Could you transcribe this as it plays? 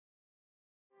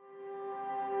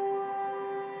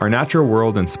Our natural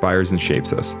world inspires and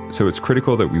shapes us, so it's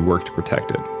critical that we work to protect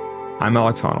it. I'm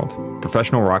Alex Honnold,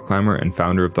 professional rock climber and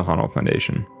founder of the Honnold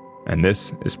Foundation, and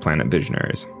this is Planet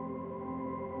Visionaries.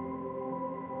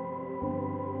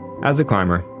 As a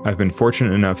climber, I've been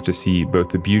fortunate enough to see both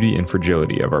the beauty and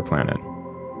fragility of our planet.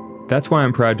 That's why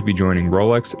I'm proud to be joining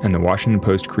Rolex and the Washington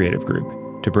Post Creative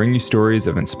Group to bring you stories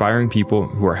of inspiring people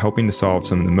who are helping to solve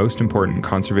some of the most important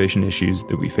conservation issues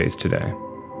that we face today.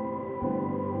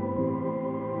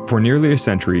 For nearly a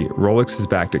century, Rolex has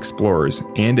backed explorers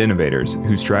and innovators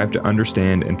who strive to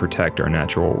understand and protect our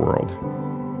natural world.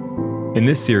 In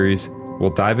this series,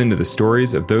 we'll dive into the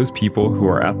stories of those people who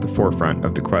are at the forefront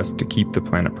of the quest to keep the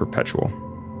planet perpetual.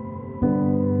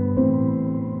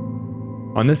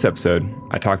 On this episode,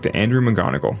 I talked to Andrew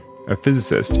McGonigal, a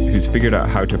physicist who's figured out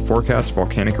how to forecast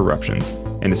volcanic eruptions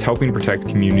and is helping protect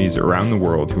communities around the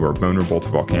world who are vulnerable to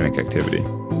volcanic activity.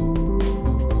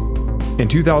 In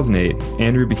 2008,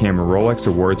 Andrew became a Rolex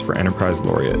Awards for Enterprise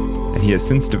laureate, and he has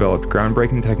since developed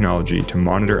groundbreaking technology to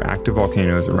monitor active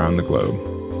volcanoes around the globe.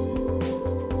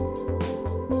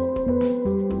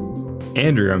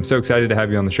 Andrew, I'm so excited to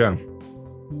have you on the show.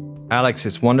 Alex,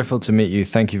 it's wonderful to meet you.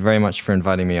 Thank you very much for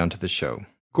inviting me onto the show.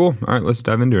 Cool. All right, let's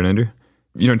dive into it, Andrew.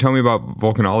 Tell me about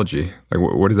volcanology.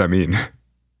 What does that mean?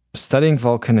 Studying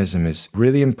volcanism is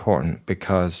really important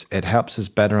because it helps us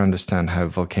better understand how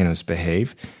volcanoes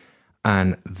behave.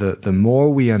 And the more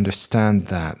we understand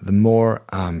that, the more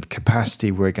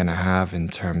capacity we're going to have in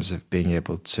terms of being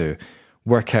able to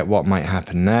work out what might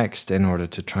happen next in order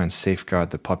to try and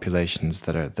safeguard the populations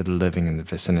that are living in the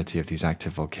vicinity of these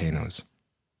active volcanoes.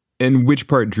 And which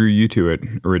part drew you to it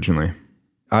originally?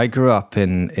 I grew up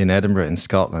in Edinburgh in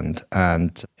Scotland,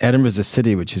 and Edinburgh is a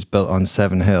city which is built on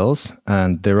 7 hills,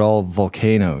 and they're all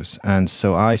volcanoes. And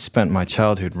so I spent my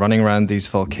childhood running around these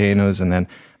volcanoes, and then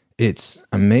it's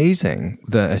amazing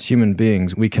that as human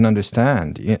beings, we can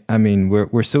understand. I mean,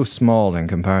 we're so small in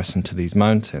comparison to these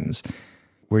mountains.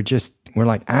 We're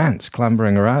like ants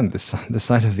clambering around the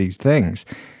side of these things.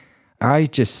 I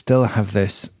just still have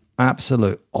this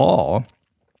absolute awe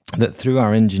that through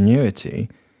our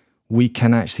ingenuity, we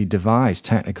can actually devise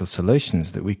technical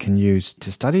solutions that we can use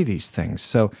to study these things.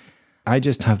 So I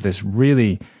just have this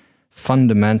really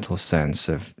fundamental sense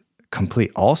of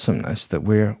complete awesomeness that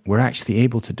we're actually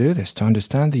able to do this, to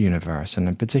understand the universe, and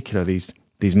in particular these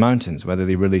mountains, whether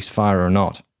they release fire or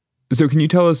not. So can you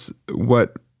tell us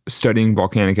what studying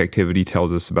volcanic activity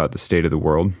tells us about the state of the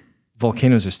world?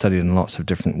 Volcanoes are studied in lots of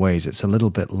different ways. It's a little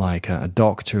bit like a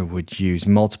doctor would use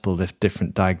multiple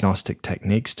different diagnostic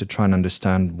techniques to try and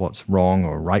understand what's wrong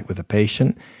or right with a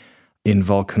patient. In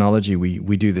volcanology,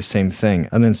 we do the same thing.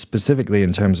 And then specifically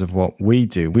in terms of what we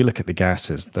do, we look at the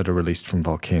gases that are released from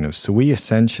volcanoes. So we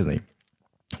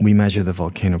measure the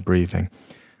volcano breathing.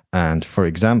 And for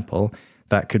example,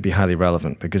 that could be highly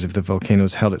relevant because if the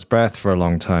volcano's held its breath for a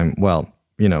long time, well,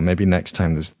 maybe next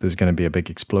time there's going to be a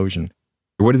big explosion.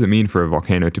 What does it mean for a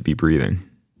volcano to be breathing?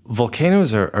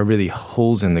 Volcanoes are really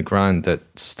holes in the ground that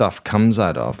stuff comes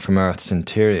out of from Earth's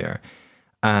interior.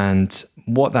 And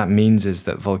what that means is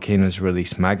that volcanoes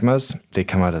release magmas. They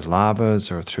come out as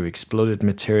lavas or through exploded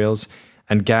materials,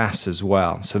 and gas as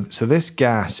well. So this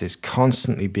gas is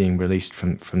constantly being released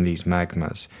from these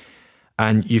magmas.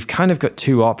 And you've kind of got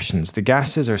two options. The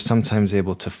gases are sometimes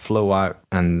able to flow out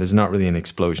and there's not really an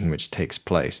explosion which takes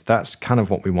place. That's kind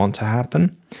of what we want to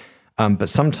happen. But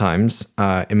sometimes,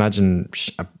 imagine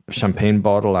a champagne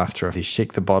bottle after they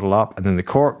shake the bottle up and then the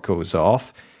cork goes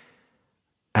off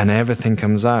and everything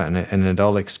comes out and it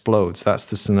all explodes. That's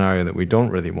the scenario that we don't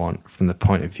really want from the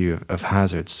point of view of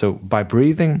hazards. So by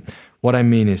breathing, what I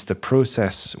mean is the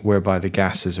process whereby the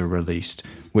gases are released,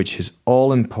 which is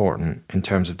all important in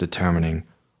terms of determining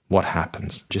what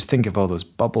happens. Just think of all those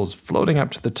bubbles floating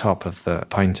up to the top of the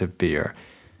pint of beer.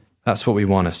 That's what we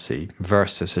want to see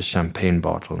versus a champagne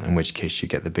bottle, in which case you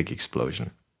get the big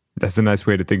explosion. That's a nice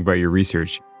way to think about your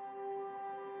research.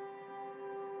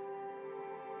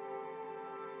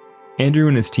 Andrew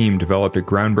and his team developed a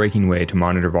groundbreaking way to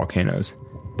monitor volcanoes,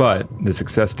 but the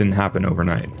success didn't happen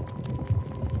overnight.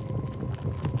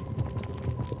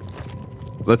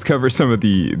 Let's cover some of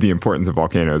the importance of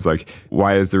volcanoes. Like,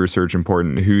 why is the research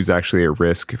important? Who's actually at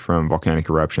risk from volcanic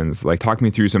eruptions? Talk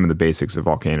me through some of the basics of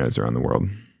volcanoes around the world.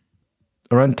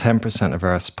 Around 10% of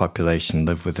Earth's population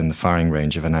live within the firing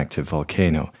range of an active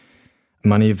volcano.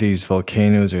 Many of these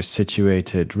volcanoes are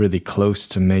situated really close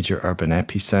to major urban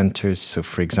epicenters. So,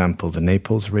 for example, the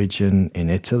Naples region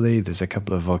in Italy, there's a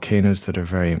couple of volcanoes that are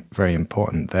very, very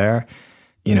important there.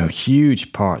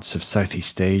 Huge parts of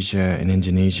Southeast Asia and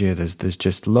Indonesia, there's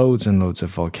just loads and loads of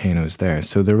volcanoes there.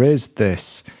 So there is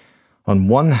this on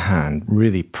one hand,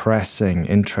 really pressing,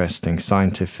 interesting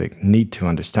scientific need to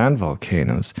understand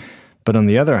volcanoes. But on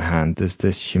the other hand, there's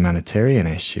this humanitarian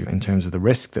issue in terms of the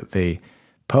risk that they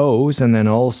pose, and then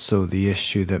also the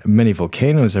issue that many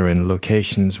volcanoes are in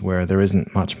locations where there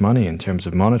isn't much money in terms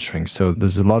of monitoring. So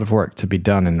there's a lot of work to be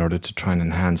done in order to try and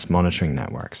enhance monitoring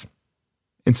networks.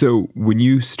 And so when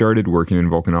you started working in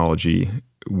volcanology,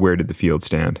 where did the field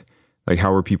stand? Like,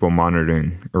 how were people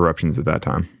monitoring eruptions at that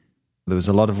time? There was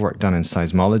a lot of work done in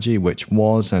seismology, which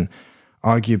was and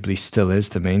arguably still is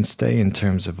the mainstay in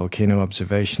terms of volcano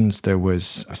observations. There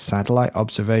was satellite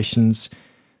observations,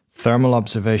 thermal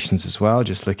observations as well,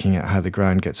 just looking at how the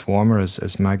ground gets warmer as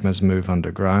magmas move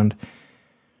underground.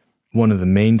 One of the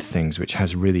main things which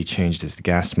has really changed is the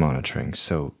gas monitoring.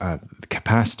 So the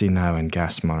capacity now in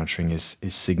gas monitoring is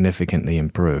significantly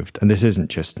improved. And this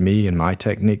isn't just me and my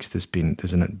techniques. There's been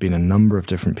a number of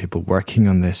different people working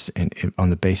on this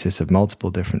on the basis of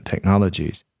multiple different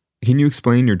technologies. Can you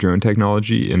explain your drone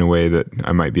technology in a way that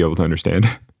I might be able to understand?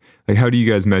 Like, how do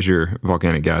you guys measure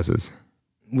volcanic gases?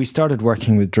 We started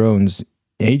working with drones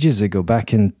ages ago,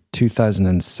 back in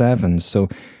 2007. So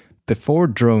before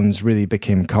drones really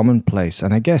became commonplace,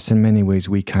 and I guess in many ways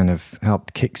we kind of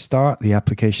helped kickstart the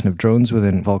application of drones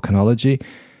within volcanology,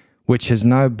 which has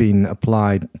now been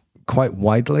applied quite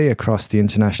widely across the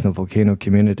international volcano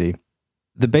community.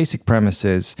 The basic premise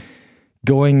is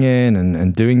going in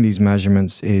and doing these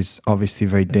measurements is obviously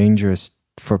very dangerous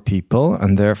for people,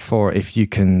 and therefore if you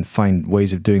can find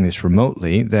ways of doing this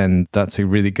remotely, then that's a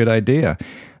really good idea.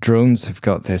 Drones have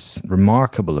got this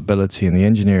remarkable ability, and the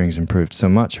engineering's improved so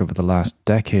much over the last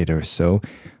decade or so,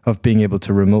 of being able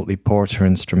to remotely port our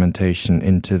instrumentation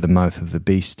into the mouth of the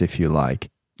beast, if you like.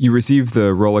 You received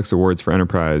the Rolex Awards for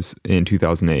Enterprise in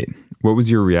 2008. What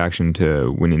was your reaction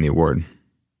to winning the award?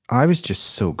 I was just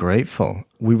so grateful.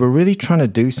 We were really trying to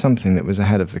do something that was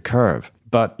ahead of the curve.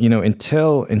 But,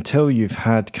 until you've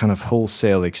had kind of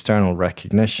wholesale external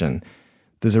recognition,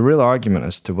 there's a real argument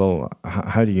as to, well,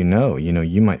 how do you know?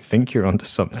 You might think you're onto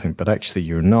something, but actually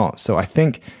you're not. So I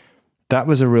think that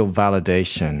was a real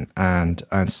validation. And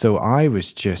so I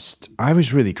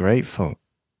was really grateful.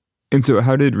 And so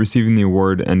how did receiving the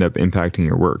award end up impacting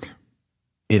your work?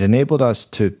 It enabled us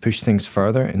to push things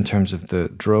further in terms of the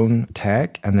drone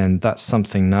tech. And then that's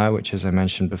something now, which, as I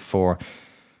mentioned before,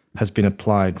 has been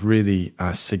applied really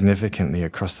significantly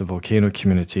across the volcano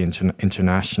community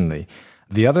internationally.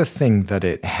 The other thing that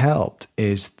it helped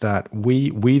is that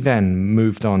we then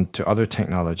moved on to other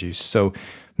technologies. So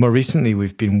more recently,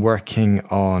 we've been working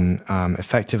on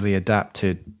effectively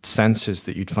adapted sensors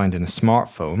that you'd find in a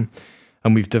smartphone.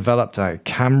 And we've developed a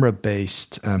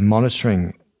camera-based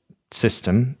monitoring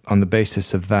system on the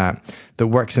basis of that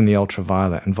works in the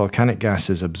ultraviolet, and volcanic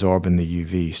gases absorb in the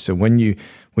UV. So when you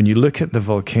look at the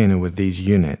volcano with these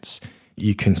units,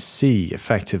 you can see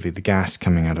effectively the gas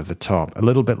coming out of the top, a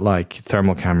little bit like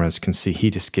thermal cameras can see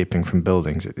heat escaping from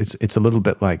buildings. It's a little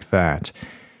bit like that.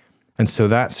 And so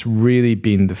that's really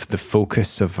been the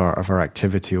focus of our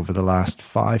activity over the last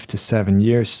 5 to 7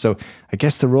 years. So I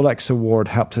guess the Rolex Award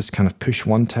helped us kind of push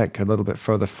one tech a little bit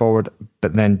further forward,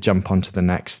 but then jump onto the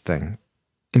next thing.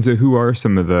 And so who are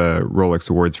some of the Rolex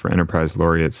Awards for Enterprise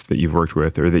laureates that you've worked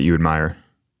with or that you admire?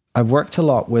 I've worked a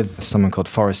lot with someone called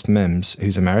Forrest Mims,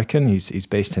 who's American. He's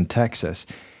based in Texas.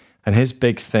 And his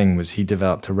big thing was he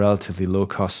developed a relatively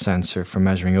low-cost sensor for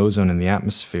measuring ozone in the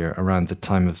atmosphere around the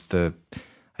time of the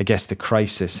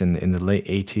crisis in the late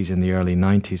 80s and the early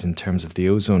 90s in terms of the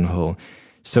ozone hole.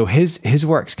 So his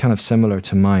work's kind of similar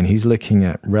to mine. He's looking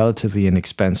at relatively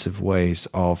inexpensive ways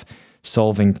of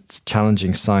solving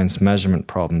challenging science measurement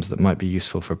problems that might be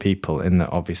useful for people, in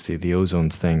that obviously the ozone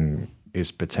thing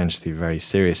is potentially very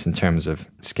serious in terms of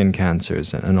skin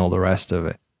cancers and all the rest of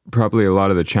it. Probably a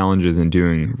lot of the challenges in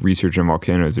doing research on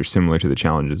volcanoes are similar to the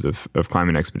challenges of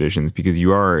climbing expeditions, because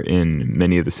you are in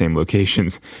many of the same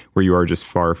locations where you are just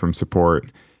far from support.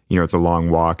 It's a long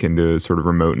walk into a sort of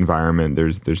remote environment.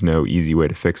 There's no easy way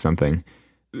to fix something.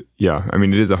 Yeah, I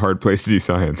mean, it is a hard place to do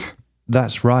science.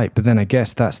 That's right. But then I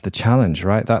guess that's the challenge,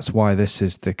 right? That's why this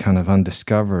is the kind of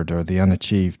undiscovered or the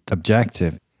unachieved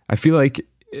objective. I feel like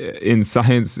in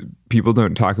science, people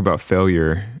don't talk about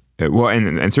failure. Well,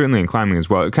 and certainly in climbing as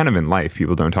well, kind of in life,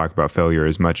 people don't talk about failure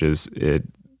as much as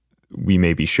we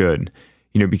maybe should,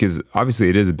 because obviously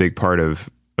it is a big part of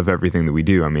everything that we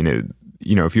do. I mean,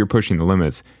 if you're pushing the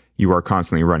limits, you are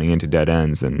constantly running into dead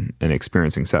ends and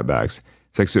experiencing setbacks.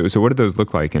 It's like, so what do those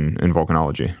look like in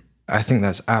volcanology? I think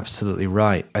that's absolutely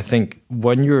right. I think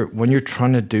when you're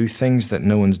trying to do things that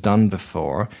no one's done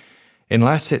before,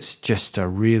 unless it's just a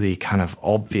really kind of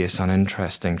obvious,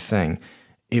 uninteresting thing,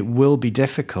 it will be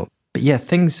difficult. But yeah,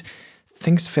 things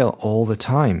things fail all the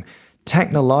time.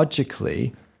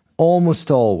 Technologically,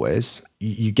 almost always,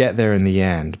 you get there in the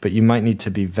end, but you might need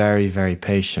to be very, very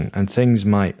patient, and things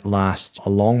might last a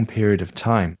long period of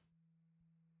time.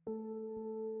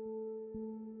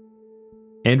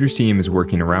 Andrew's team is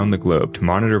working around the globe to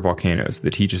monitor volcanoes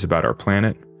that teach us about our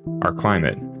planet, our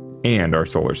climate, and our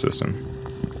solar system.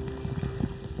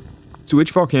 So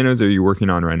which volcanoes are you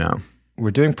working on right now? We're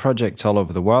doing projects all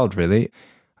over the world, really.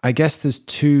 I guess there's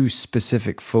two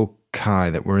specific foci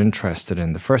that we're interested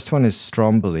in. The first one is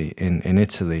Stromboli in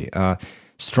Italy.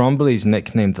 Stromboli is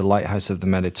nicknamed the lighthouse of the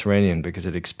Mediterranean because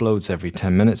it explodes every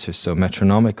 10 minutes or so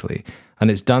metronomically.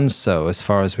 And it's done so, as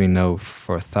far as we know,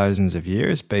 for thousands of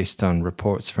years, based on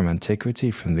reports from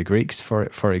antiquity, from the Greeks,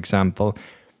 for example.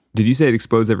 Did you say it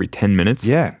explodes every 10 minutes?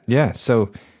 Yeah.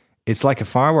 So it's like a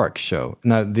fireworks show.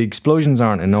 Now, the explosions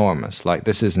aren't enormous. Like,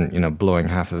 this isn't, blowing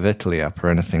half of Italy up or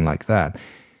anything like that.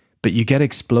 But you get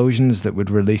explosions that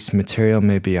would release material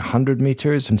maybe 100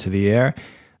 meters into the air.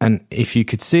 And if you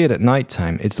could see it at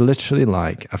nighttime, it's literally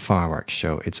like a fireworks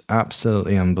show. It's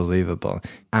absolutely unbelievable.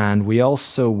 And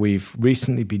we've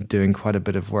recently been doing quite a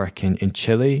bit of work in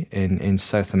Chile, in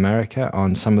South America,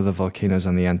 on some of the volcanoes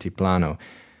on the Altiplano.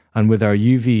 And with our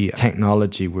UV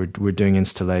technology, we're doing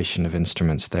installation of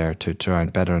instruments there to try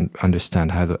and better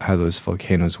understand how those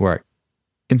volcanoes work.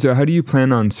 And so how do you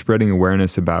plan on spreading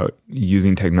awareness about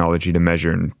using technology to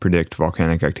measure and predict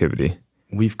volcanic activity?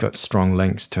 We've got strong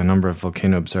links to a number of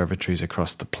volcano observatories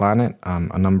across the planet.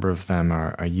 A number of them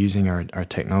are using our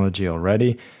technology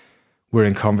already. We're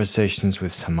in conversations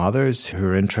with some others who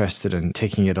are interested in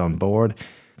taking it on board.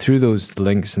 Through those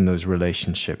links and those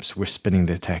relationships, we're spinning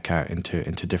the tech out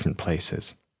into different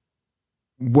places.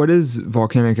 What does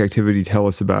volcanic activity tell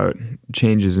us about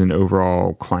changes in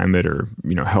overall climate or,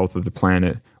 health of the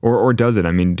planet? Or does it?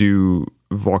 I mean, do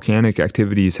volcanic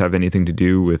activities have anything to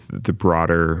do with the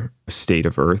broader state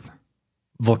of Earth?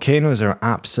 Volcanoes are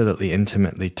absolutely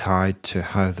intimately tied to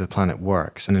how the planet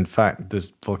works. And in fact, there's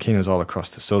volcanoes all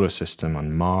across the solar system,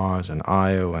 on Mars and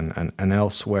Io and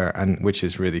elsewhere, and which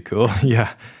is really cool.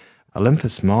 Yeah.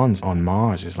 Olympus Mons on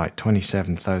Mars is like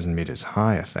 27,000 meters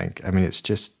high, I think. I mean,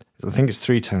 I think it's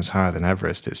 3 times higher than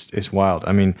Everest. It's wild.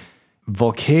 I mean,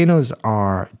 volcanoes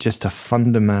are just a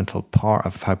fundamental part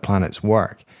of how planets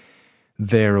work.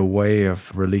 They're a way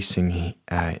of releasing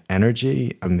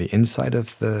energy from the inside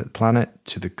of the planet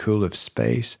to the cool of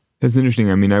space. That's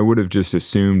interesting. I mean, I would have just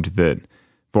assumed that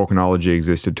volcanology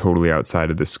existed totally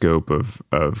outside of the scope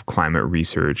of climate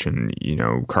research and,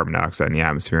 carbon dioxide in the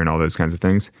atmosphere and all those kinds of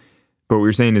things. But what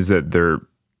you're saying is that there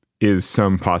is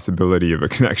some possibility of a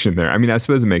connection there. I mean, I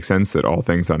suppose it makes sense that all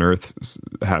things on Earth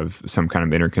have some kind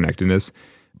of interconnectedness,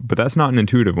 but that's not an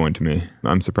intuitive one to me.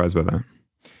 I'm surprised by that.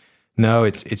 No,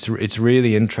 it's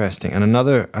really interesting. And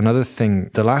another thing,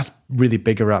 the last really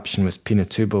big eruption was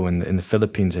Pinatubo in the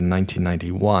Philippines in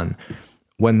 1991.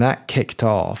 When that kicked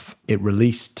off, it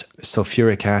released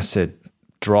sulfuric acid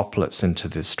droplets into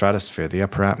the stratosphere, the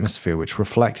upper atmosphere, which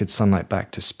reflected sunlight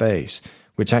back to space,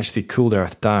 which actually cooled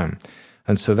Earth down.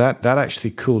 And so that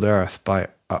actually cooled Earth by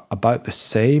about the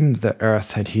same that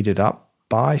Earth had heated up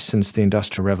by since the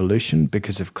Industrial Revolution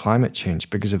because of climate change,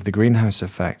 because of the greenhouse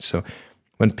effect. So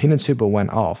when Pinatubo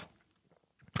went off,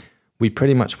 we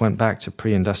pretty much went back to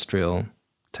pre-industrial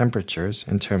temperatures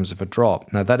in terms of a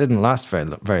drop. Now, that didn't last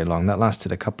very long. That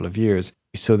lasted a couple of years.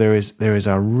 So there is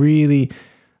a really,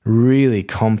 really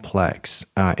complex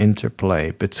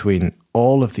interplay between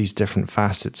all of these different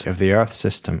facets of the Earth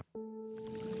system.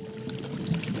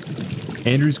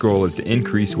 Andrew's goal is to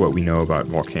increase what we know about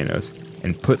volcanoes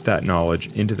and put that knowledge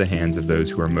into the hands of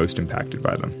those who are most impacted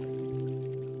by them.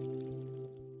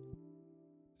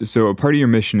 So a part of your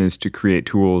mission is to create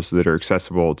tools that are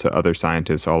accessible to other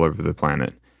scientists all over the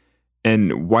planet.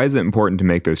 And why is it important to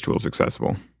make those tools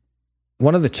accessible?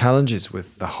 One of the challenges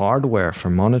with the hardware for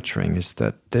monitoring is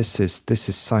that this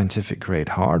is scientific grade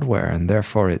hardware, and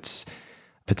therefore it's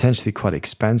potentially quite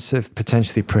expensive,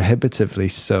 potentially prohibitively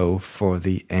so for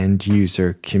the end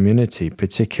user community,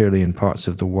 particularly in parts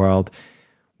of the world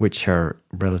which are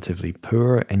relatively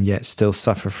poor and yet still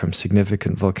suffer from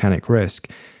significant volcanic risk.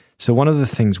 So one of the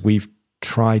things we've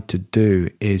tried to do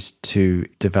is to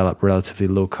develop relatively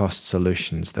low-cost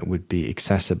solutions that would be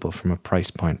accessible from a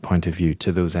price point of view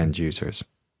to those end users.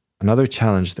 Another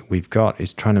challenge that we've got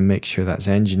is trying to make sure that's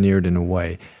engineered in a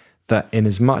way that in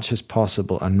as much as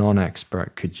possible a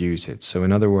non-expert could use it. So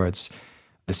in other words,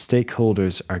 the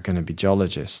stakeholders are going to be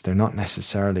geologists. They're not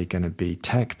necessarily going to be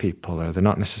tech people, or they're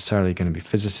not necessarily going to be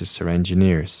physicists or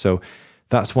engineers. So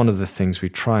that's one of the things we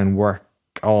try and work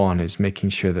on, is making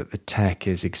sure that the tech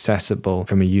is accessible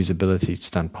from a usability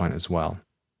standpoint as well.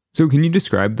 So can you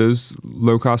describe those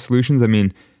low-cost solutions? I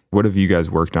mean, what have you guys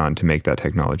worked on to make that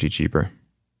technology cheaper?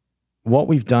 What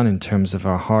we've done in terms of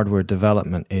our hardware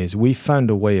development is we found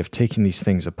a way of taking these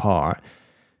things apart,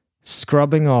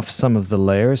 scrubbing off some of the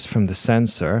layers from the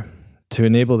sensor to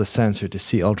enable the sensor to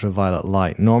see ultraviolet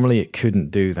light. Normally it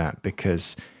couldn't do that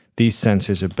because these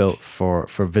sensors are built for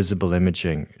visible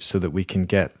imaging so that we can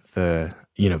get the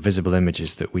visible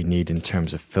images that we need in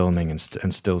terms of filming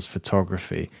and stills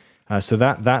photography. So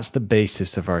that's the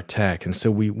basis of our tech. And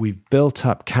so we've built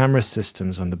up camera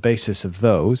systems on the basis of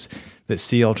those that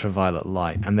see ultraviolet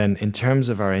light. And then in terms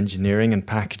of our engineering and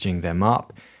packaging them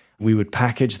up, we would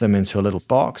package them into a little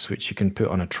box, which you can put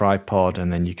on a tripod,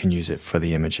 and then you can use it for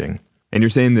the imaging. And you're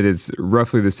saying that it's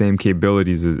roughly the same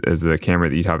capabilities as the camera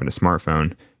that you'd have in a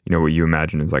smartphone, what you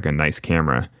imagine is like a nice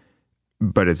camera,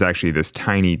 but it's actually this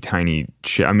tiny, tiny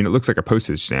it looks like a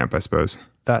postage stamp, I suppose.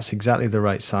 That's exactly the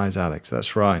right size, Alex.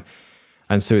 That's right.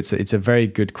 And so it's a very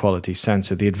good quality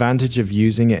sensor. The advantage of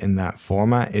using it in that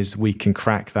format is we can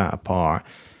crack that apart.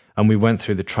 And we went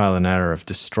through the trial and error of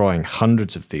destroying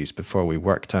hundreds of these before we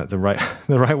worked out the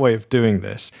right way of doing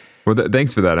this. Well,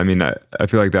 thanks for that. I mean, I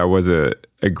feel like that was a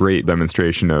great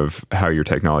demonstration of how your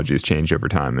technology has changed over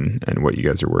time and what you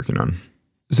guys are working on.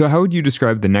 So how would you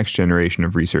describe the next generation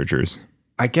of researchers?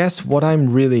 I guess what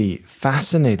I'm really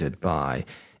fascinated by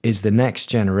is the next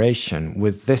generation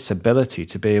with this ability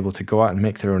to be able to go out and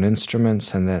make their own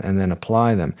instruments and then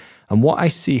apply them. And what I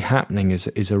see happening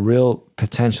is a real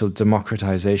potential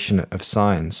democratization of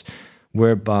science,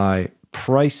 whereby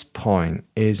price point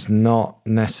is not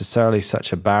necessarily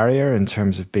such a barrier in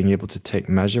terms of being able to take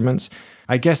measurements.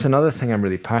 I guess another thing I'm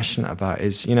really passionate about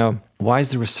is, why is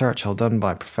the research all done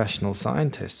by professional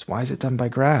scientists? Why is it done by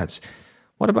grads?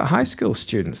 What about high school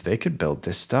students? They could build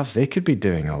this stuff. They could be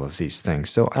doing all of these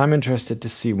things. So I'm interested to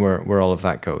see where all of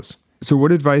that goes. So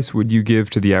what advice would you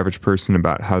give to the average person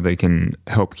about how they can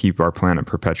help keep our planet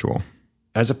perpetual?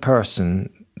 As a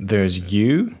person, there's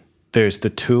you, there's the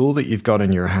tool that you've got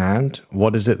in your hand.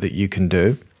 What is it that you can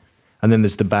do? And then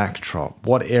there's the backdrop.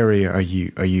 What area are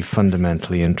you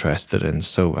fundamentally interested in?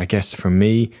 So I guess for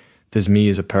me, there's me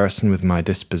as a person with my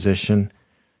disposition.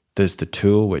 There's the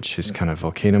tool, which is kind of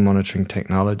volcano monitoring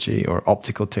technology or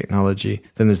optical technology.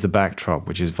 Then there's the backdrop,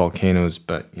 which is volcanoes,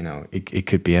 but it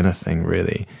could be anything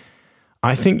really.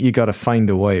 I think you got to find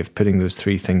a way of putting those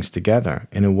three things together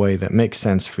in a way that makes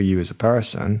sense for you as a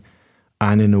person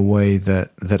and in a way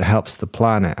that helps the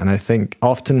planet. And I think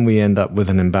often we end up with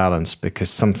an imbalance because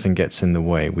something gets in the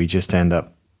way. We just end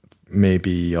up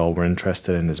maybe all we're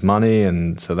interested in is money,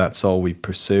 and so that's all we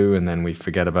pursue, and then we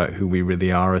forget about who we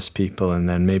really are as people, and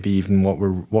then maybe even what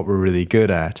we're really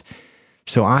good at.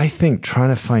 So I think trying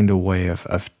to find a way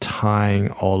of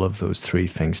tying all of those three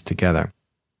things together.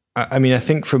 I mean, I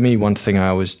think for me, one thing I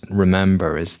always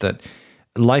remember is that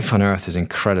life on Earth is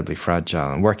incredibly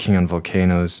fragile, and working on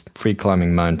volcanoes, free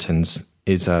climbing mountains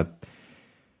is a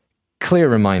clear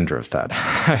reminder of that,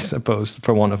 I suppose,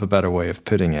 for want of a better way of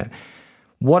putting it.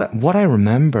 What I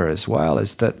remember as well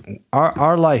is that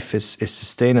our life is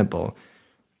sustainable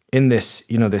in this,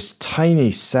 this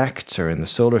tiny sector in the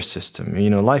solar system.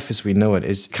 Life as we know it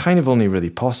is kind of only really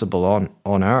possible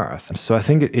on Earth. So I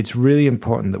think it's really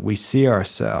important that we see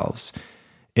ourselves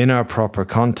in our proper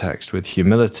context with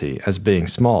humility as being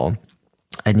small,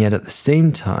 and yet at the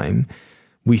same time,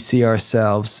 we see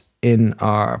ourselves in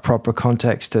our proper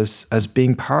context as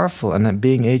being powerful and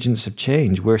being agents of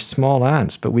change. We're small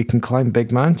ants, but we can climb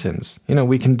big mountains.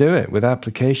 We can do it with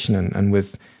application and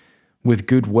with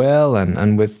goodwill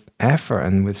and with effort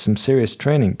and with some serious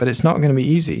training. But it's not going to be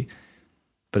easy,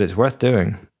 but it's worth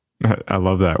doing. I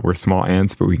love that. We're small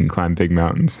ants, but we can climb big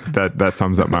mountains. That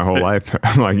sums up my whole life.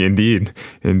 I'm like, indeed.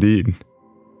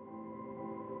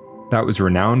 That was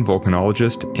renowned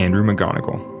volcanologist Andrew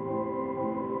McGonigal.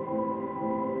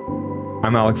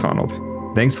 I'm Alex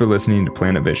Honnold. Thanks for listening to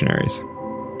Planet Visionaries.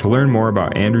 To learn more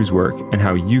about Andrew's work and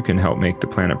how you can help make the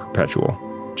planet perpetual,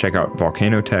 check out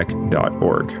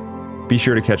volcanotech.org. Be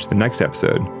sure to catch the next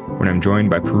episode when I'm joined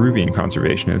by Peruvian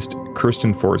conservationist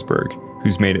Kirsten Forsberg,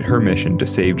 who's made it her mission to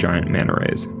save giant manta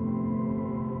rays.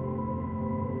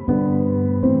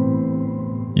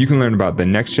 You can learn about the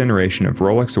next generation of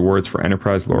Rolex Awards for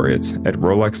Enterprise laureates at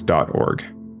rolex.org.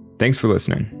 Thanks for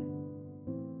listening.